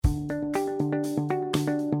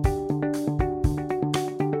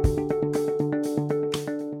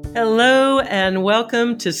Hello and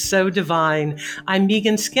welcome to So Divine. I'm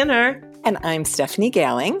Megan Skinner. And I'm Stephanie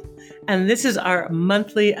Gailing. And this is our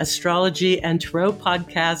monthly astrology and tarot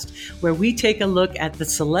podcast where we take a look at the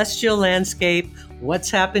celestial landscape,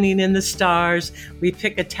 what's happening in the stars. We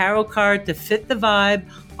pick a tarot card to fit the vibe,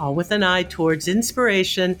 all with an eye towards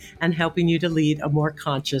inspiration and helping you to lead a more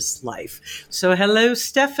conscious life. So hello,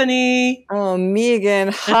 Stephanie. Oh, Megan,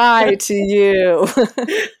 hi to you.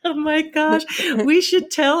 Oh my gosh. We should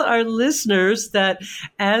tell our listeners that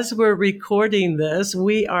as we're recording this,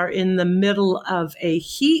 we are in the middle of a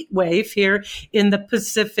heat wave here in the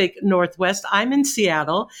Pacific Northwest. I'm in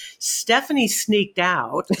Seattle. Stephanie sneaked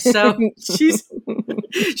out. So she's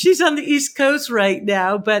on the East Coast right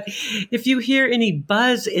now. But if you hear any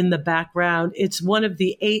buzz in the background, it's one of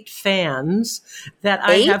the 8 fans that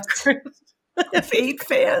I have. I have 8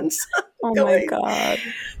 fans. Oh my God.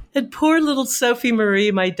 And poor little Sophie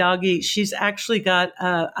Marie, my doggie, she's actually got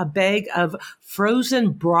a bag of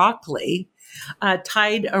frozen broccoli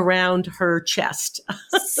tied around her chest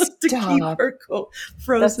to keep her cool.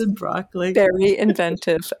 Frozen broccoli. Very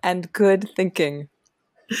inventive and good thinking.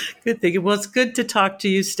 Good thinking. Well, it's good to talk to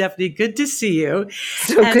you, Stephanie. Good to see you.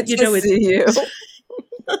 So and, good to see you.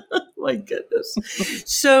 My goodness.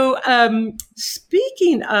 So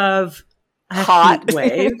speaking of hot heat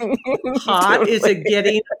wave. Hot. Totally. Is it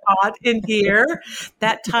getting hot in here?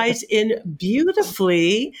 That ties in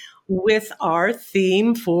beautifully with our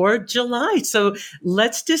theme for July. So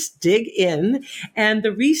let's just dig in. And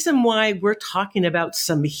the reason why we're talking about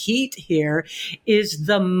some heat here is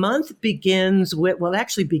the month begins with, well, it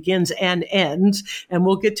actually begins and ends, and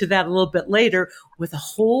we'll get to that a little bit later, with a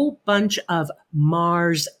whole bunch of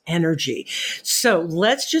Mars energy. So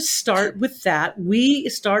let's just start with that. We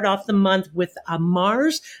start off the month with a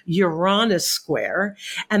Mars-Uranus square.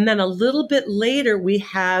 And then a little bit later, we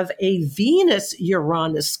have a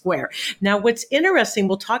Venus-Uranus square. Now, what's interesting,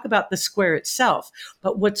 we'll talk about the square itself,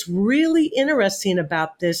 but what's really interesting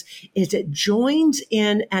about this is it joins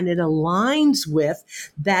in and it aligns with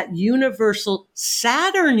that universal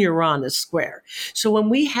Saturn-Uranus square. So when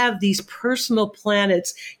we have these personal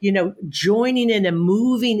planets, joining in and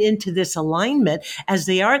moving into this alignment as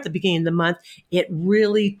they are at the beginning of the month, it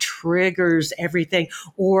really triggers everything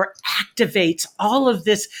or activates all of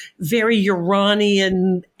this very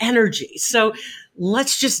Uranian energy. So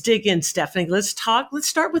let's just dig in, Stephanie. Let's start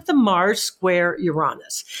with the Mars square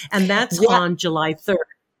Uranus, and that's on July 3rd.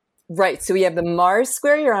 Right. So we have the Mars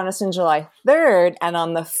square Uranus on July 3rd. And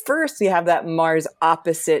on the 1st, we have that Mars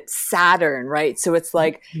opposite Saturn, right? So it's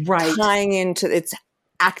like tying into, it's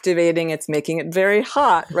activating, it's making it very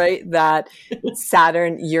hot, right? That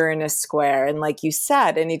Saturn Uranus square. And like you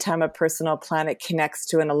said, anytime a personal planet connects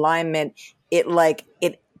to an alignment, it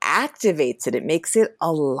activates it. It makes it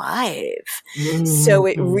alive. Mm-hmm. So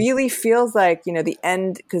it really feels like, the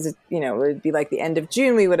end, because, it would be like the end of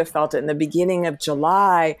June, we would have felt it in the beginning of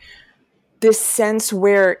July, this sense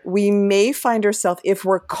where we may find ourselves, if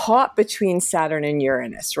we're caught between Saturn and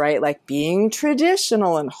Uranus, right? Like being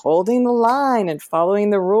traditional and holding the line and following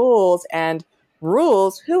the rules. And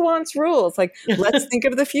rules, who wants rules? Like, let's think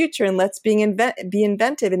of the future and let's be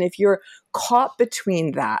inventive. And if you're caught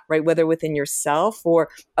between that, right, whether within yourself or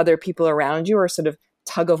other people around you, or sort of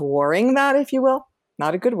tug of warring that, if you will,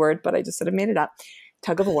 not a good word, but I just sort of made it up,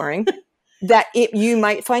 tug of warring, that you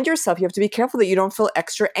might find yourself, you have to be careful that you don't feel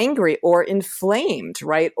extra angry or inflamed,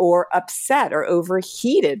 right, or upset or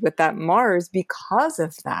overheated with that Mars because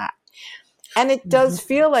of that. And it does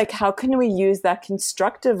feel like, how can we use that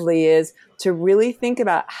constructively, is to really think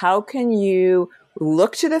about how can you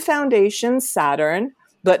look to the foundation, Saturn,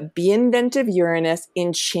 but be inventive, Uranus,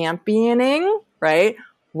 in championing, right,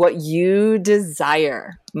 what you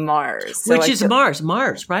desire, Mars. Which is Mars,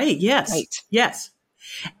 right? Yes. Right. Yes.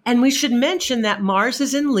 And we should mention that Mars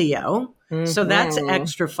is in Leo. Mm-hmm. So that's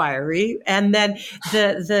extra fiery. And then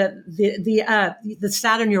the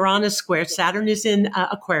Saturn Uranus square, Saturn is in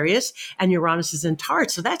Aquarius and Uranus is in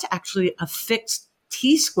Taurus. So that's actually a fixed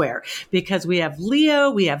T-square, because we have Leo,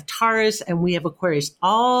 we have Taurus, and we have Aquarius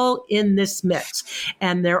all in this mix,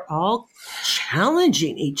 and they're all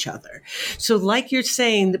challenging each other. So like you're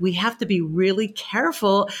saying, that we have to be really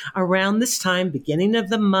careful around this time, beginning of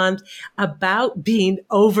the month, about being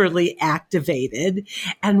overly activated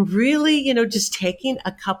and really, just taking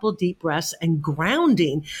a couple deep breaths and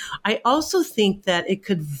grounding. I also think that it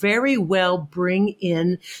could very well bring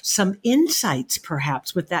in some insights,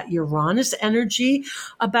 perhaps with that Uranus energy,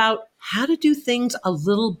 about how to do things a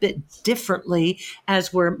little bit differently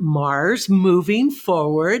as we're Mars moving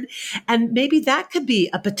forward. And maybe that could be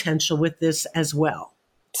a potential with this as well.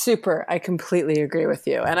 Super. I completely agree with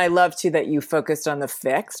you. And I love too that you focused on the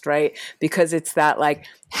fixed, right? Because it's that like,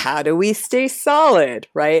 how do we stay solid,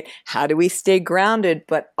 right? How do we stay grounded?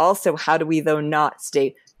 But also, how do we, though, not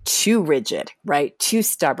stay too rigid, right? Too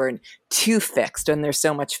stubborn, too fixed when there's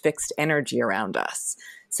so much fixed energy around us.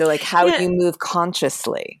 So like, how do you move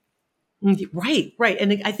consciously? Right, right.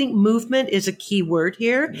 And I think movement is a key word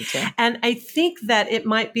here. And I think that it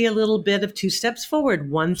might be a little bit of 2 steps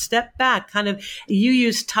forward, 1 step back, kind of, you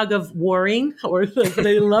use tug of warring, or but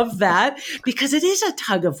I love that because it is a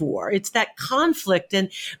tug of war. It's that conflict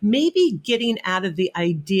and maybe getting out of the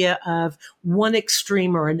idea of one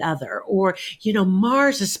extreme or another, or,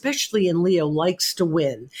 Mars, especially in Leo, likes to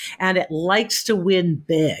win and it likes to win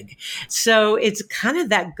big. So it's kind of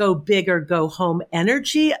that go big or go home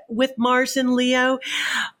energy with Mars and Leo.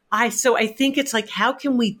 I think it's like, how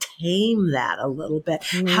can we tame that a little bit?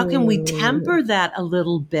 How can we temper that a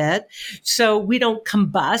little bit so we don't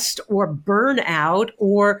combust or burn out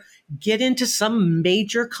or get into some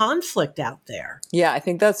major conflict out there? Yeah, I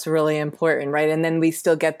think that's really important, right? And then we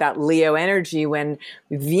still get that Leo energy when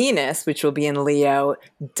Venus, which will be in Leo,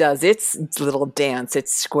 does its little dance,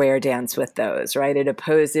 its square dance with those, right? It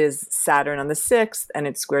opposes Saturn on the 6th and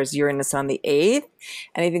it squares Uranus on the 8th.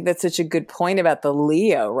 And I think that's such a good point about the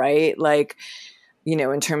Leo, right? Like,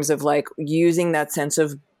 in terms of like using that sense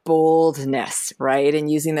of boldness, right?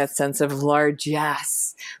 And using that sense of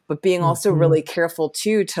largesse, but being also really careful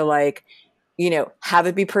too to like, have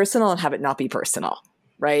it be personal and have it not be personal,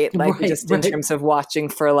 right? Like in terms of watching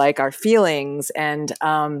for like our feelings. And,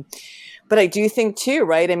 but I do think too,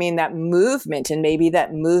 right? I mean, that movement, and maybe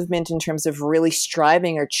that movement in terms of really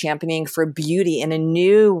striving or championing for beauty in a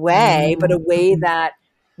new way, but a way that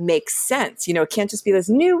makes sense. It can't just be this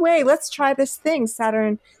new way. Let's try this thing.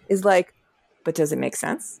 Saturn is like, but does it make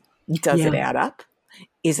sense? Does it add up?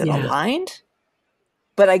 Is it aligned?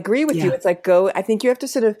 But I agree with you. It's like I think you have to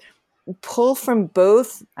sort of pull from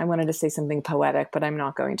both. I wanted to say something poetic, but I'm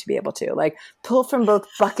not going to be able to. Like pull from both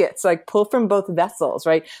buckets, like pull from both vessels,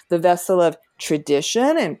 right? The vessel of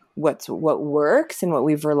tradition and what works and what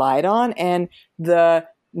we've relied on, and the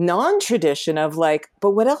non-tradition of like,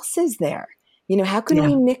 but what else is there? How can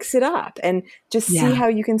we mix it up and just see how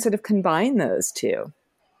you can sort of combine those two?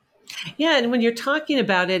 Yeah. And when you're talking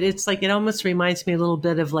about it, it's like, it almost reminds me a little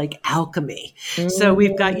bit of like alchemy. So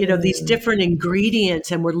we've got, these different ingredients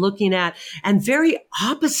and we're looking at, and very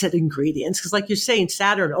opposite ingredients. Cause like you're saying,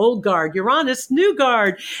 Saturn, old guard, Uranus, new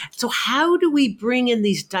guard. So how do we bring in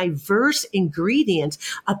these diverse ingredients,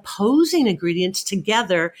 opposing ingredients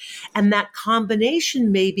together? And that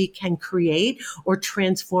combination maybe can create or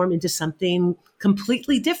transform into something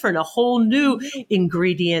completely different, a whole new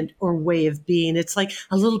ingredient or way of being. It's like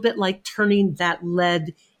a little bit like turning that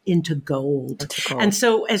lead into gold. And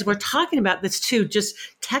so as we're talking about this too, just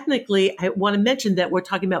technically, I want to mention that we're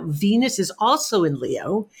talking about Venus is also in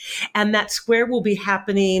Leo, and that square will be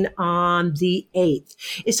happening on the 8th.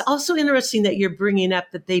 It's also interesting that you're bringing up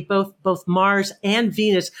that they both Mars and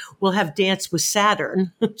Venus will have danced with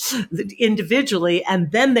Saturn individually,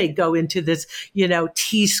 and then they go into this,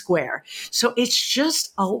 T square. So it's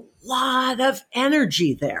just a lot of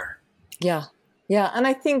energy there. Yeah. Yeah. And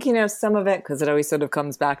I think, some of it, because it always sort of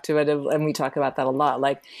comes back to it, and we talk about that a lot,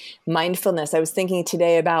 like mindfulness. I was thinking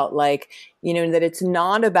today about like, that it's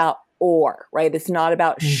not about right? It's not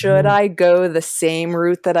about should I go the same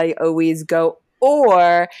route that I always go,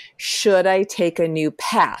 or should I take a new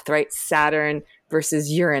path, right? Saturn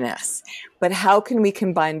versus Uranus. But how can we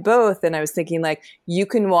combine both? And I was thinking like, you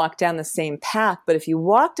can walk down the same path, but if you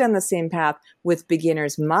walk down the same path with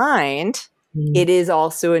beginner's mind, it is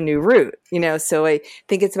also a new route, so I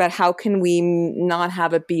think it's about how can we not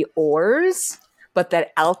have it be ors, but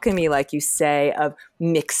that alchemy, like you say, of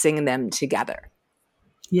mixing them together.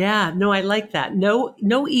 Yeah, no, I like that. No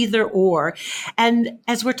either or. And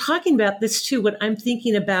as we're talking about this too, what I'm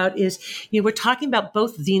thinking about is, we're talking about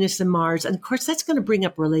both Venus and Mars. And of course, that's going to bring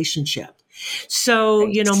up relationship. So,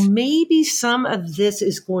 maybe some of this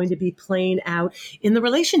is going to be playing out in the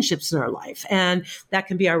relationships in our life. And that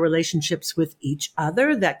can be our relationships with each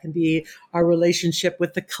other. That can be our relationship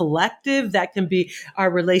with the collective. That can be our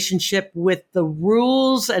relationship with the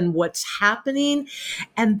rules and what's happening.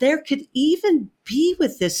 And there could even be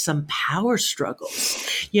with this some power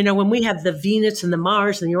struggles. When we have the Venus and the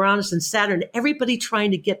Mars and Uranus and Saturn, everybody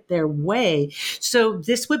trying to get their way. So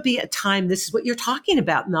this would be a time, this is what you're talking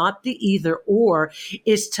about, not the either or,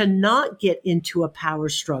 is to not get into a power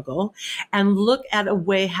struggle and look at a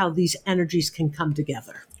way how these energies can come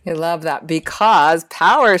together. I love that, because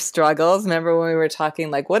power struggles, remember when we were talking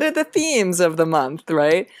like, what are the themes of the month,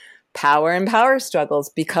 right? power and power struggles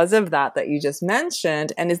because of that you just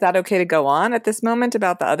mentioned. And is that okay to go on at this moment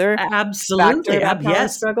about the other absolutely factor about power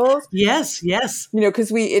struggles? Yes.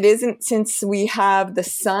 Because it isn't, since we have the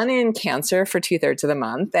sun in Cancer for 2/3 of the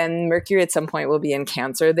month, and Mercury at some point will be in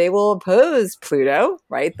Cancer, they will oppose Pluto,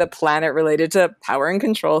 right? The planet related to power and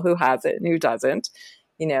control, who has it and who doesn't.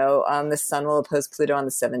 The sun will oppose Pluto on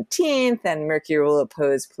the 17th, and Mercury will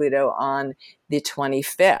oppose Pluto on the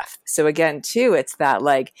 25th. So again, too, it's that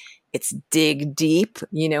it's dig deep,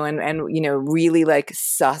 and really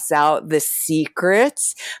suss out the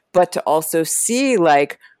secrets, but to also see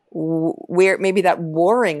where maybe that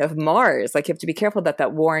warring of Mars, you have to be careful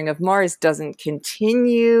that warring of Mars doesn't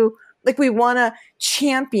continue. We want to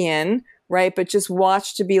champion, right? But just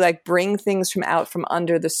watch to be bring things from out from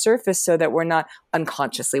under the surface so that we're not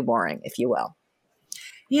unconsciously warring, if you will.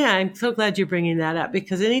 Yeah, I'm so glad you're bringing that up,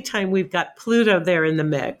 because anytime we've got Pluto there in the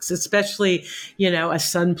mix, especially, a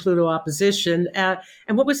Sun-Pluto opposition, and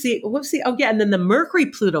and then the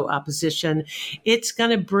Mercury-Pluto opposition, it's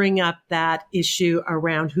going to bring up that issue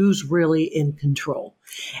around who's really in control.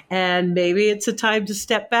 And maybe it's a time to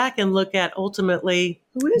step back and look at ultimately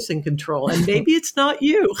who is in control. And maybe it's not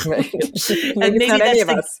you. Right. And maybe it's not any of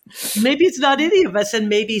us. Maybe it's not any of us, and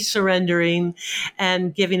maybe surrendering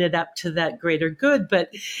and giving it up to that greater good. But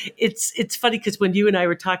it's funny, because when you and I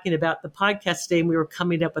were talking about the podcast today, and we were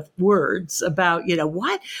coming up with words about,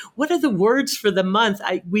 what are the words for the month?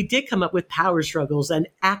 We did come up with power struggles and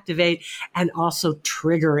activate, and also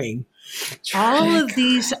triggering. All of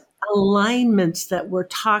these alignments that we're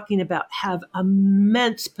talking about have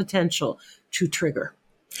immense potential to trigger.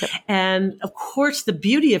 Yep. And of course, the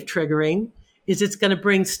beauty of triggering is it's going to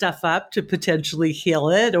bring stuff up to potentially heal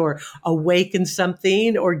it or awaken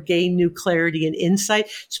something or gain new clarity and insight,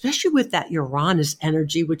 especially with that Uranus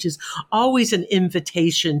energy, which is always an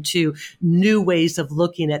invitation to new ways of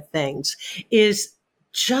looking at things, is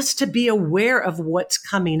just to be aware of what's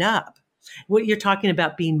coming up. What you're talking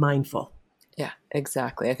about, being mindful. Yeah,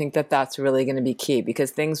 exactly. I think that's really going to be key,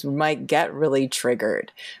 because things might get really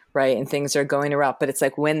triggered, right? And things are going around, but it's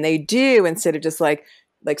when they do, instead of just sort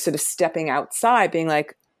of stepping outside, being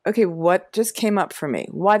okay, what just came up for me?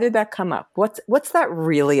 Why did that come up? What's that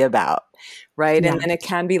really about? Right. Yeah. And then it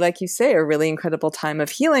can be, like you say, a really incredible time of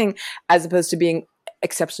healing, as opposed to being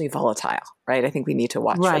exceptionally volatile. Right. I think we need to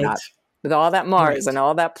watch for that. With all that Mars and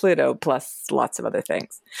all that Pluto, plus lots of other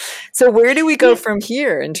things. So where do we go from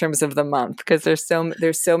here in terms of the month? Because there's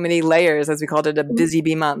so many layers, as we called it, a busy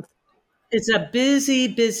bee month. It's a busy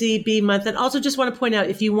bee month. And also just want to point out,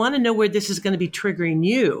 if you want to know where this is going to be triggering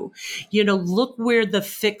you, look where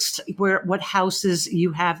what houses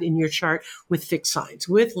you have in your chart with fixed signs,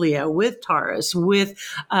 with Leo, with Taurus, with,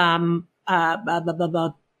 what's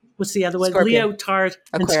the other one? Scorpio. Leo, Taurus,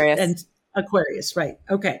 Aquarius. and Aquarius, right.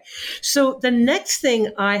 Okay. So the next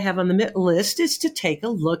thing I have on the list is to take a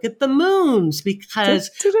look at the moons, because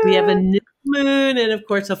we have a new moon and, of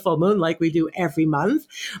course, a full moon like we do every month.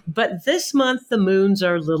 But this month, the moons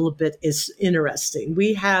are a little bit interesting.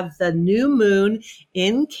 We have the new moon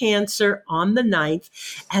in Cancer on the 9th.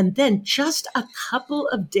 And then just a couple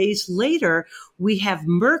of days later, we have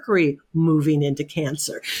Mercury moving into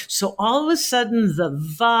Cancer. So all of a sudden, the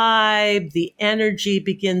vibe, the energy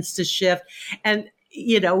begins to shift. And,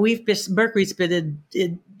 Mercury's been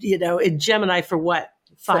in Gemini for what?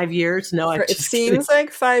 5 years? No, it seems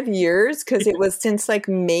like 5 years, because it was since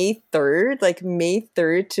May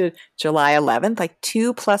 3rd to July 11th,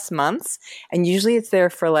 2+ months. And usually it's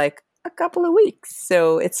there for a couple of weeks.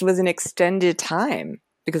 So it was an extended time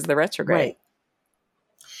because of the retrograde. Right.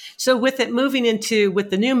 So with it moving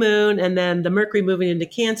with the new moon and then the Mercury moving into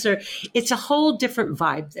Cancer, it's a whole different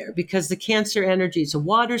vibe there, because the Cancer energy is a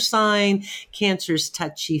water sign. Cancer's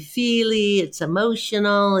touchy-feely. It's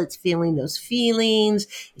emotional. It's feeling those feelings.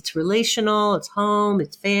 It's relational. It's home.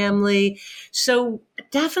 It's family. So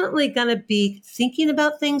definitely going to be thinking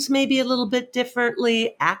about things maybe a little bit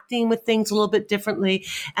differently, acting with things a little bit differently.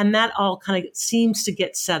 And that all kind of seems to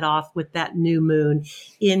get set off with that new moon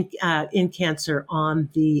in Cancer on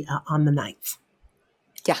the 9th.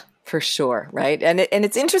 Yeah, for sure. Right. And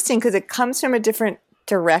it's interesting because it comes from a different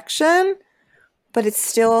direction, but it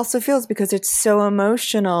still also feels, because it's so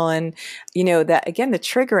emotional, and, that again, the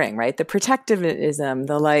triggering, right? The protectivism,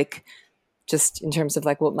 the just in terms of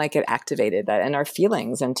what might get activated, and our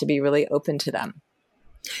feelings, and to be really open to them.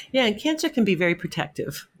 Yeah, and Cancer can be very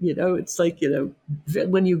protective. It's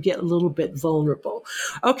when you get a little bit vulnerable.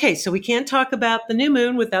 Okay, so we can't talk about the new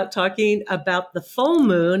moon without talking about the full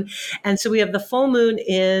moon. And so we have the full moon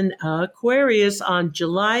in Aquarius on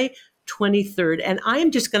July 23rd. And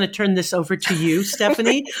I'm just going to turn this over to you,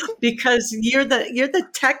 Stephanie, because you're the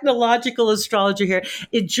technological astrologer here.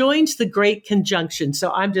 It joins the Great Conjunction.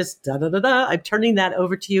 So I'm just I'm turning that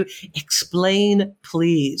over to you. Explain,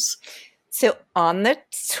 please. So on the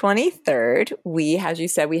 23rd, as you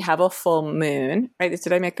said, we have a full moon, right?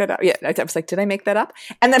 Did I make that up? Yeah. I was like, did I make that up?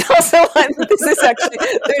 And then also, this is actually,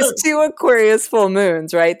 there's 2 Aquarius full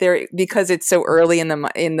moons, right? There, because it's so early in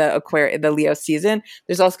the Leo season,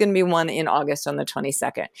 there's also going to be one in August on the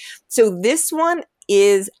 22nd. So this one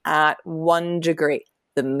is at 1 degree.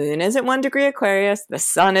 The moon is at 1 degree Aquarius. The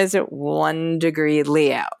sun is at 1 degree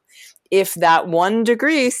Leo. If that 1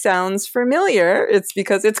 degree sounds familiar, it's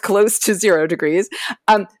because it's close to 0 degrees.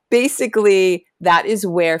 Basically, that is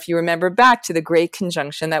where, if you remember back to the Great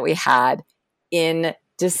Conjunction that we had in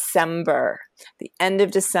December, the end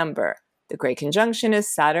of December, the Great Conjunction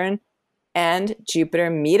is Saturn and Jupiter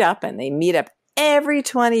meet up, and they meet up every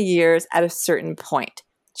 20 years at a certain point.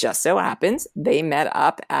 Just so happens they met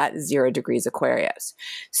up at 0 degrees Aquarius.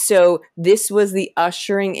 So this was the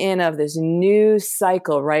ushering in of this new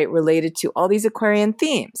cycle, right, related to all these Aquarian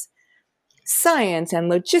themes. Science and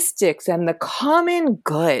logistics and the common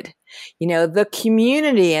good, the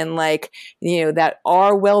community, and that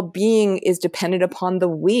our well-being is dependent upon the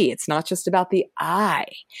we. It's not just about the I,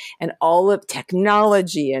 and all of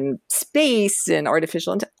technology and space and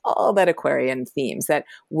artificial intelligence, all that Aquarian themes that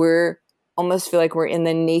we're almost feel like we're in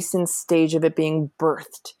the nascent stage of it being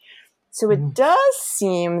birthed. So it does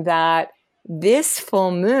seem that this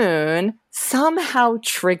full moon somehow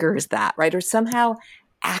triggers that, right? Or somehow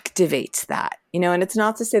activates that, and it's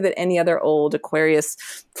not to say that any other old Aquarius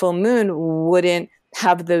full moon wouldn't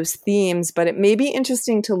have those themes, but it may be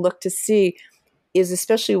interesting to look to see is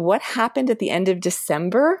especially what happened at the end of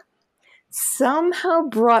December somehow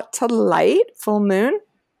brought to light full moon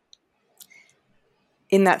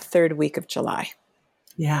in that 3rd week of July.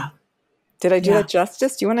 Yeah. Did I do that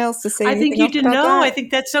justice? Do you want else to say I think you did. No, that? I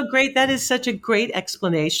think that's so great. That is such a great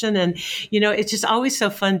explanation. And, it's just always so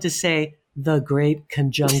fun to say the Great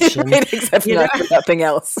Conjunction. Right, except for nothing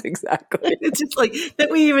else. Exactly. It's just like that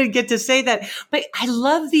we even get to say that. But I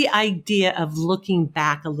love the idea of looking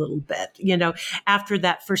back a little bit, after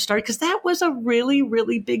that first start, because that was a really,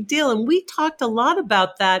 really big deal. And we talked a lot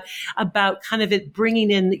about that, about kind of it bringing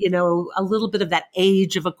in, a little bit of that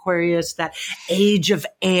age of Aquarius, that age of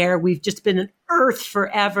air. We've just been an Earth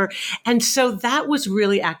forever. And so that was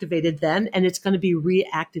really activated then, and it's going to be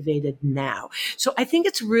reactivated now. So I think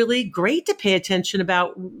it's really great to pay attention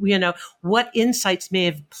about, what insights may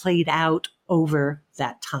have played out over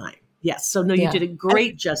that time. Yes. So no, you did a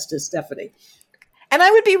great justice, Stephanie. And I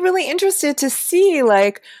would be really interested to see,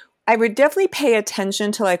 I would definitely pay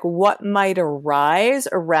attention to what might arise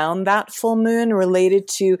around that full moon related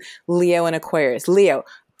to Leo and Aquarius. Leo,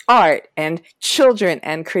 art and children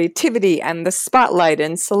and creativity and the spotlight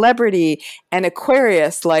and celebrity, and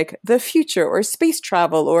Aquarius, the future or space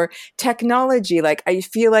travel or technology. I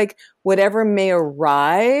feel like whatever may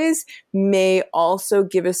arise may also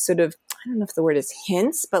give us sort of, I don't know if the word is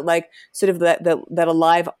hints, but sort of that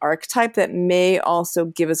alive archetype that may also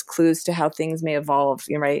give us clues to how things may evolve,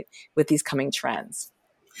 right, with these coming trends.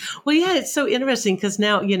 Well, yeah, it's so interesting because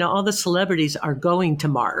now, all the celebrities are going to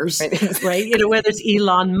Mars, right? Whether it's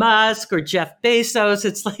Elon Musk or Jeff Bezos,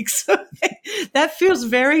 it's so that feels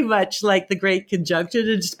very much like the Great Conjunction,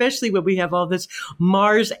 and especially when we have all this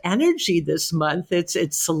Mars energy this month. It's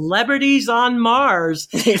celebrities on Mars.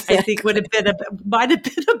 Exactly. I think might have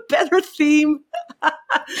been a better theme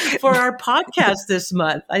for our podcast this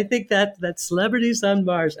month. I think that celebrities on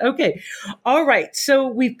Mars. Okay. All right. So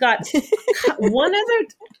we've got one other,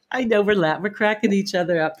 I know we're cracking each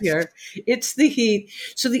other up here. It's the heat.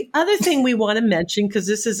 So the other thing we want to mention,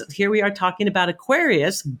 because here we are talking about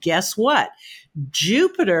Aquarius. Guess what?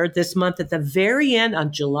 Jupiter this month at the very end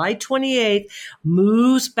on July 28th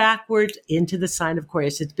moves backward into the sign of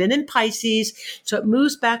Aquarius. It's been in Pisces, so it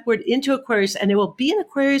moves backward into Aquarius, and it will be in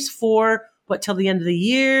Aquarius for till the end of the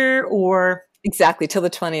year, or? Exactly, till the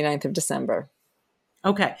 29th of December.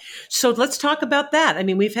 Okay. So let's talk about that. I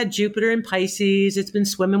mean, we've had Jupiter in Pisces. It's been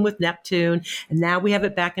swimming with Neptune, and now we have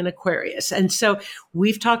it back in Aquarius. And so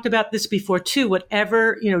we've talked about this before too.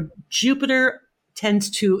 Whatever, Jupiter tends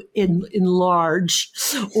to enlarge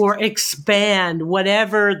or expand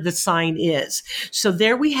whatever the sign is. So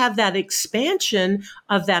there we have that expansion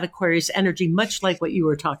of that Aquarius energy, much like what you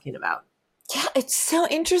were talking about. Yeah, it's so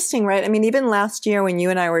interesting, right? I mean, even last year when you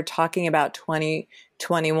and I were talking about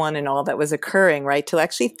 2021 and all that was occurring, right? To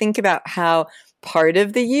actually think about how part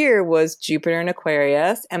of the year was Jupiter in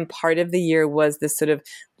Aquarius and part of the year was this sort of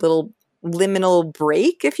little liminal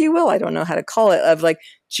break, if you will, I don't know how to call it, of like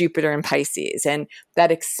Jupiter and Pisces. And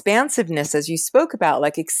that expansiveness, as you spoke about,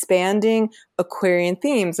 like expanding Aquarian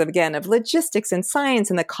themes of, again, of logistics and science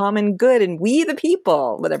and the common good and we the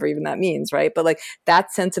people, whatever even that means, right? But like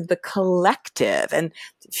that sense of the collective and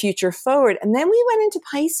future forward. And then we went into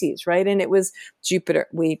Pisces, right? And it was Jupiter,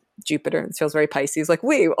 it feels very Pisces, like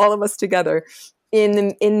all of us together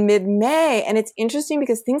in mid-May. And it's interesting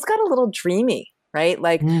because things got a little dreamy, right?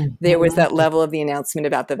 Like there was that level of the announcement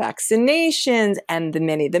about the vaccinations and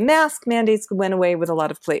the mask mandates went away with a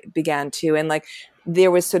lot of began to. And like,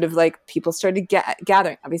 there was sort of like people started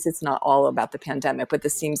gathering. Obviously it's not all about the pandemic, but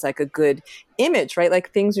this seems like a good image, right?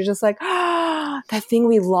 Like things are just like, that thing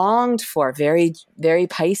we longed for, very, very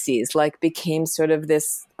Pisces, like became sort of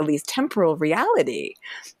this, at least temporal reality,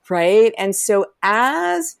 right? And so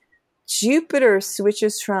as Jupiter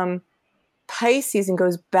switches from Pisces and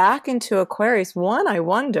goes back into Aquarius, I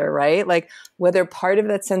wonder, right? Like whether part of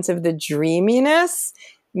that sense of the dreaminess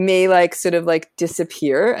may like sort of like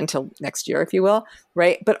disappear until next year, if you will,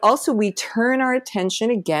 right? But also we turn our attention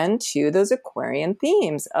again to those Aquarian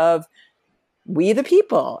themes of we the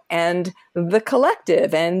people and the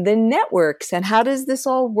collective and the networks and how does this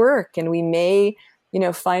all work? And we may,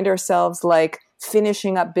 find ourselves like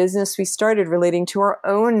finishing up business we started relating to our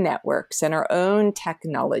own networks and our own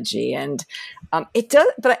technology. And it does,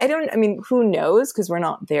 but who knows? Because we're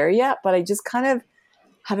not there yet, but I just kind of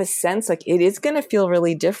have a sense like it is going to feel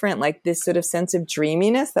really different, like this sort of sense of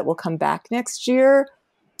dreaminess that will come back next year.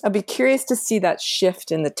 I'll be curious to see that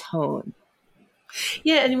shift in the tone.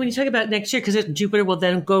 Yeah, and when you talk about next year, because Jupiter will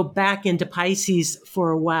then go back into Pisces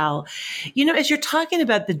for a while, as you're talking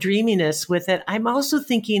about the dreaminess with it, I'm also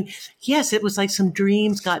thinking, yes, it was like some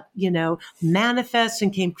dreams got, manifest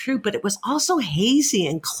and came true, but it was also hazy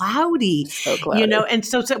and cloudy, and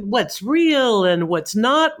so it's what's real and what's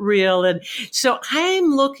not real. And so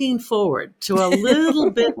I'm looking forward to a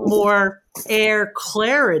little bit more air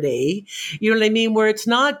clarity, you know what I mean? Where it's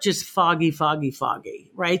not just foggy,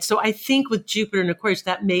 right? So I think with Jupiter and Aquarius,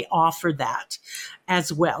 that may offer that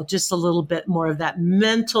as well. Just a little bit more of that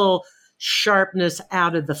mental sharpness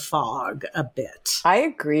out of the fog a bit. I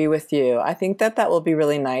agree with you. I think that will be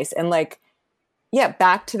really nice. And like,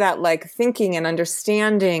 back to that, like thinking and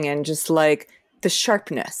understanding and just like the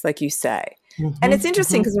sharpness, like you say. And it's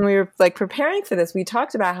interesting because when we were like preparing for this, we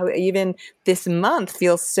talked about how even this month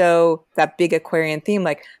feels so that big Aquarian theme.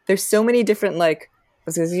 Like there's so many different, like, I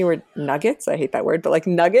was going to use the word nuggets. I hate that word, but like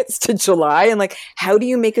nuggets to July. And like, how do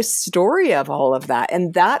you make a story of all of that?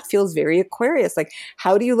 And that feels very Aquarius. Like,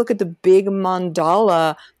 how do you look at the big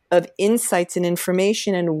mandala of insights and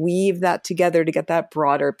information and weave that together to get that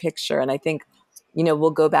broader picture? And I think,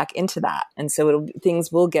 we'll go back into that. And so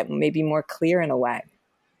things will get maybe more clear in a way.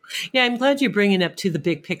 Yeah, I'm glad you're bringing up to the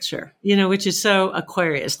big picture, which is so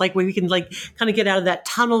Aquarius, like where we can like kind of get out of that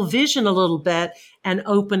tunnel vision a little bit and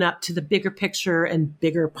open up to the bigger picture and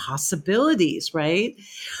bigger possibilities, right?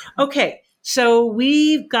 Okay. So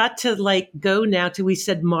we've got to like go now to, we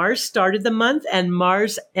said Mars started the month and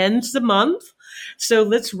Mars ends the month. So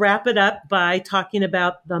let's wrap it up by talking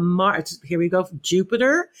about the Mars. Here we go,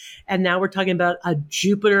 Jupiter. And now we're talking about a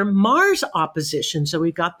Jupiter-Mars opposition. So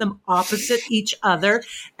we've got them opposite each other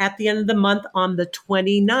at the end of the month on the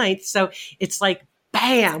 29th. So it's like,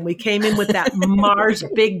 bam, we came in with that Mars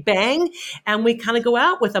Big Bang and we kind of go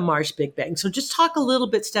out with a Mars Big Bang. So just talk a little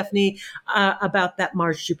bit, Stephanie, about that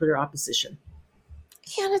Mars-Jupiter opposition.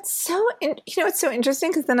 Yeah, and it's so, it's so interesting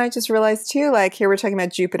because then I just realized too, like here we're talking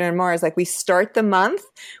about Jupiter and Mars, like we start the month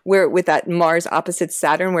where with that Mars opposite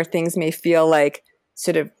Saturn where things may feel like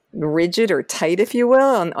sort of rigid or tight, if you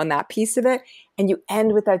will, on that piece of it. And you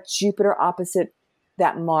end with that Jupiter opposite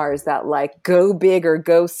that Mars, that like go big or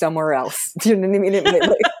go somewhere else. Do you know what I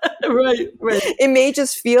mean? Right. It may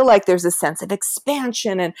just feel like there's a sense of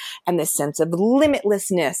expansion and this sense of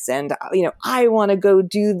limitlessness. And, I want to go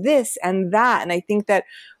do this and that. And I think that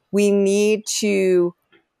we need to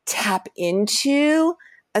tap into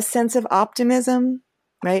a sense of optimism,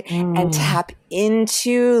 right? And tap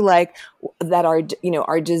into like that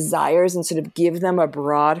our desires and sort of give them a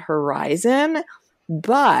broad horizon.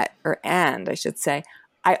 And I should say,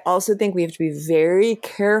 I also think we have to be very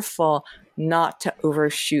careful not to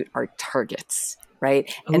overshoot our targets,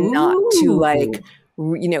 right? And not to like,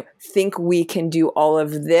 think we can do all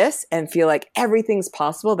of this and feel like everything's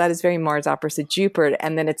possible. That is very Mars opposite Jupiter.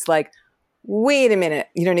 And then it's like, wait a minute,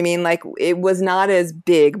 you know what I mean? Like it was not as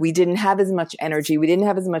big. We didn't have as much energy. We didn't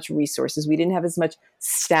have as much resources. We didn't have as much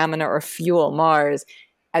stamina or fuel, Mars,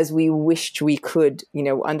 as we wished we could,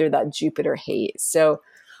 under that Jupiter haze. So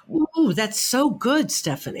Ooh, that's so good,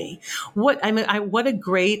 Stephanie. What a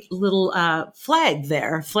great little flag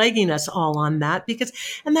there, flagging us all on that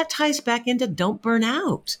and that ties back into don't burn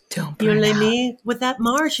out. Don't burn out. You know what I mean? With that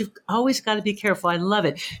Mars, you've always got to be careful. I love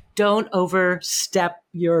it. Don't overstep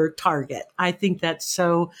your target. I think that's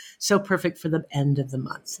so perfect for the end of the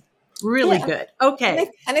month. Really good. Okay.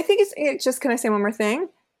 And I think it's just, can I say one more thing?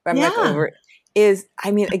 I'm like over it. Is,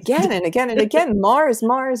 I mean, again and again and again, Mars,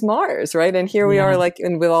 right? And here we are, like,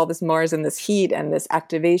 and with all this Mars and this heat and this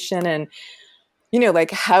activation, and, you know,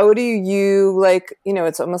 like, how do you, like, you know,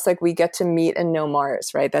 it's almost like we get to meet and know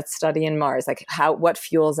Mars, right? That's studying Mars, like what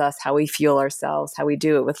fuels us, how we fuel ourselves, how we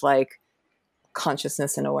do it with like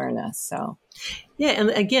consciousness and awareness. So. Yeah.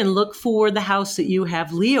 And again, look for the house that you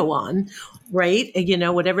have Leo on, right? You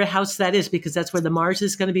know, whatever house that is, because that's where the Mars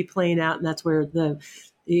is going to be playing out. And that's where the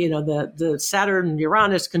Saturn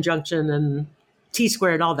Uranus conjunction and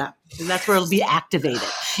T-squared and all that. And that's where it'll be activated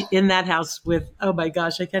in that house with, oh my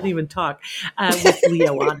gosh, I can't even talk, with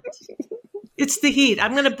Leo on it. It's the heat.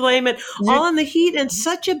 I'm going to blame it all on the heat and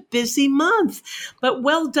such a busy month. But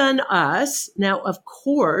well done us. Now, of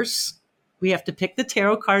course, we have to pick the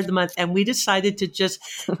tarot card of the month, and we decided to just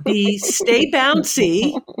stay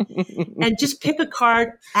bouncy and just pick a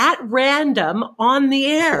card at random on the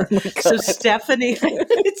air. Oh, so Stephanie,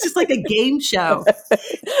 it's just like a game show.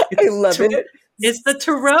 I love it. It's the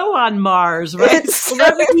tarot on Mars, right? And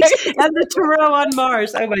the tarot on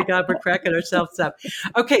Mars. Oh my God, we're cracking ourselves up.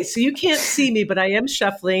 Okay, so you can't see me, but I am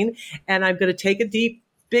shuffling, and I'm going to take a deep,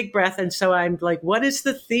 big breath. And so I'm like, what is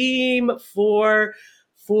the theme for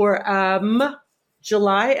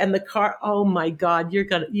July? And the card, oh my God,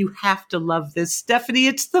 you have to love this, Stephanie.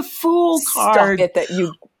 It's the Fool card. Stop it, that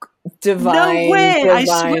you divine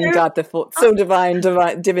got the Fool. So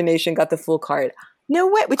divination got the Fool card. No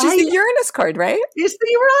way, which is the Uranus card, right? It's the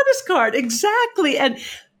Uranus card, exactly. And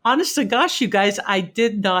honest to gosh, you guys, I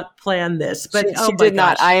did not plan this, but she did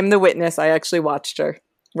not. I am the witness. I actually watched her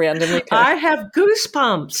randomly. I have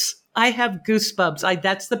goosebumps.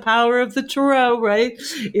 That's the power of the tarot, right?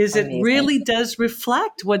 Is amazing. It really does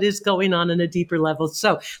reflect what is going on a deeper level.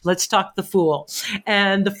 So let's talk the Fool.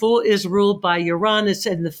 And the Fool is ruled by Uranus,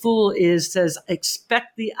 and the Fool says,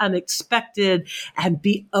 expect the unexpected and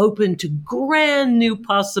be open to grand new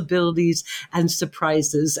possibilities and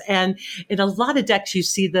surprises. And in a lot of decks, you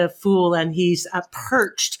see the Fool, and he's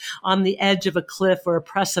perched on the edge of a cliff or a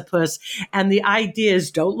precipice. And the idea is,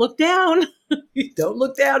 don't look down. Don't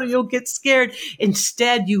look down or you'll get scared.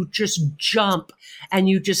 Instead, you just jump and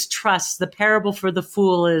you just trust. The parable for the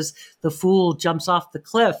Fool is the Fool jumps off the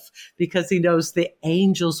cliff because he knows the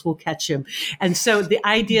angels will catch him. And so the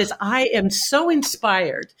idea is, I am so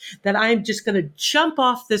inspired that I'm just going to jump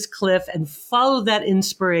off this cliff and follow that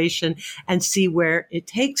inspiration and see where it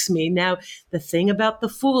takes me. Now, the thing about the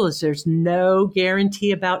Fool is there's no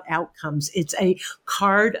guarantee about outcomes. It's a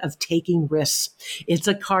card of taking risks. It's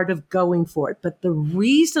a card of going for it. But the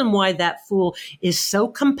reason why that Fool is so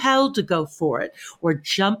compelled to go for it or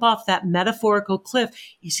jump off that metaphorical cliff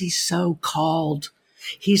is he's so called.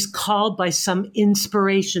 He's called by some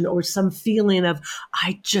inspiration or some feeling of,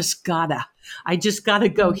 I just gotta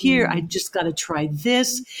go here. I just gotta try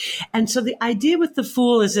this. And so the idea with the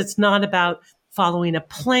Fool is it's not about following a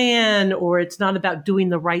plan, or it's not about doing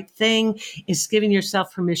the right thing. It's giving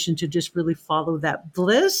yourself permission to just really follow that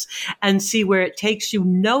bliss and see where it takes you,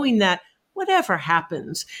 knowing that whatever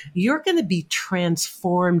happens, you're going to be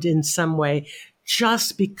transformed in some way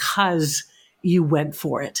just because you went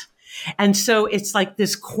for it. And so it's like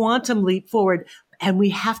this quantum leap forward, and we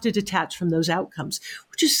have to detach from those outcomes,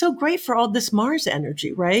 which is so great for all this Mars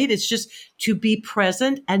energy, right? It's just to be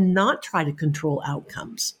present and not try to control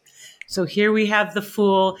outcomes. So here we have the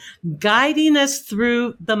Fool guiding us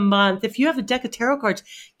through the month. If you have a deck of tarot cards,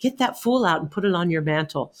 get that Fool out and put it on your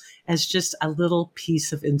mantle as just a little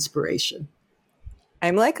piece of inspiration.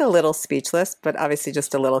 I'm like a little speechless, but obviously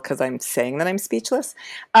just a little because I'm saying that I'm speechless.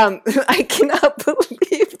 I cannot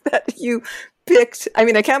believe that you picked,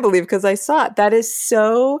 I can't believe because I saw it. That is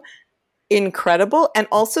so incredible, and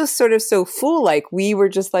also sort of so Fool-like. We were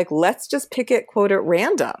just like, let's just pick it, quote, at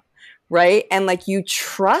random. Right. And like you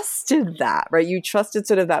trusted that, right? You trusted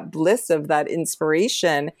sort of that bliss of that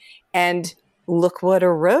inspiration, and look what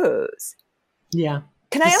arose. Yeah.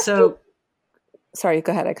 Can I ask you? Sorry,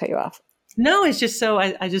 go ahead. I cut you off. No, it's just so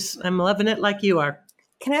I'm loving it like you are.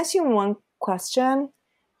 Can I ask you one question?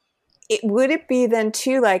 Would it be then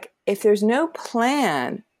too, like, if there's no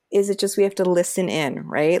plan, is it just we have to listen in,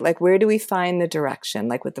 right? Like, where do we find the direction,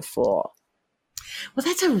 like with the Fool? Well,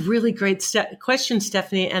 that's a really great question,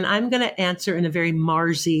 Stephanie, and I'm going to answer in a very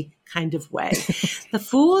Marsy kind of way. The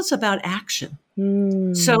Fool is about action.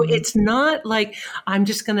 So it's not like I'm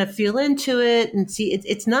just going to feel into it and see.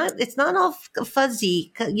 It's not all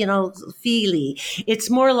fuzzy, feely. It's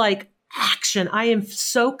more like action. I am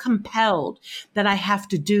so compelled that I have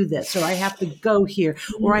to do this, or I have to go here,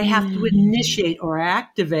 or I have to initiate or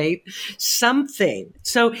activate something.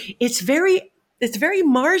 So it's very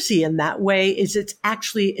Marsy in that way.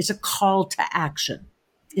 It's a call to action.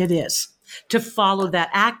 It is to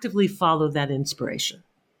actively follow that inspiration.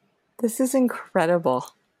 This is incredible.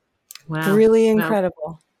 Wow. Really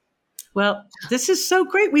incredible. Well, this is so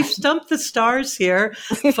great. We've stumped the stars here,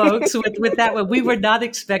 folks, with that one. We were not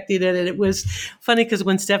expecting it. And it was funny because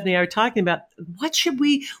when Stephanie and I were talking about what should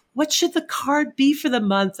the card be for the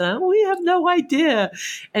month? And we have no idea.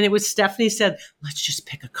 And it was Stephanie said, let's just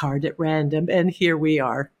pick a card at random. And here we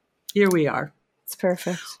are. It's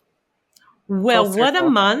perfect. Well, what a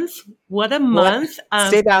month. What a month.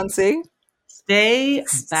 Stay bouncy. Stay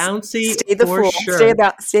bouncy. Stay the fool. Sure.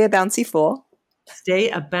 Stay a bouncy fool. Stay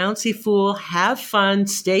a bouncy fool, have fun,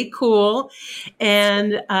 stay cool.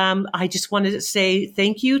 And I just wanted to say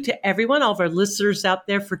thank you to everyone, all of our listeners out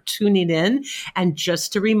there for tuning in. And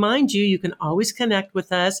just to remind you, you can always connect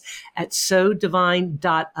with us at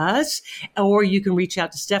sodivine.us, or you can reach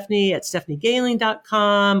out to Stephanie at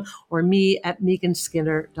stephaniegailing.com or me at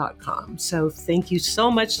meganskinner.com. So thank you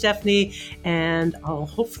so much, Stephanie, and I'll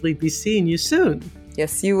hopefully be seeing you soon.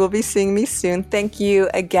 Yes, you will be seeing me soon. Thank you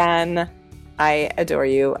again. I adore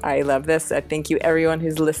you. I love this. I thank you, everyone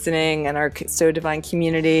who's listening and our So Divine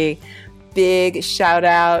community. Big shout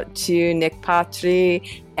out to Nick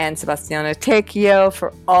Patri and Sebastiano Tecchio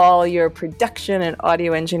for all your production and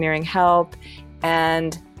audio engineering help.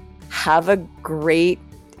 And have a great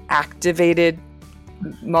activated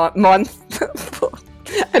month.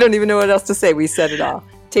 I don't even know what else to say. We said it all.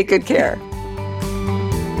 Take good care.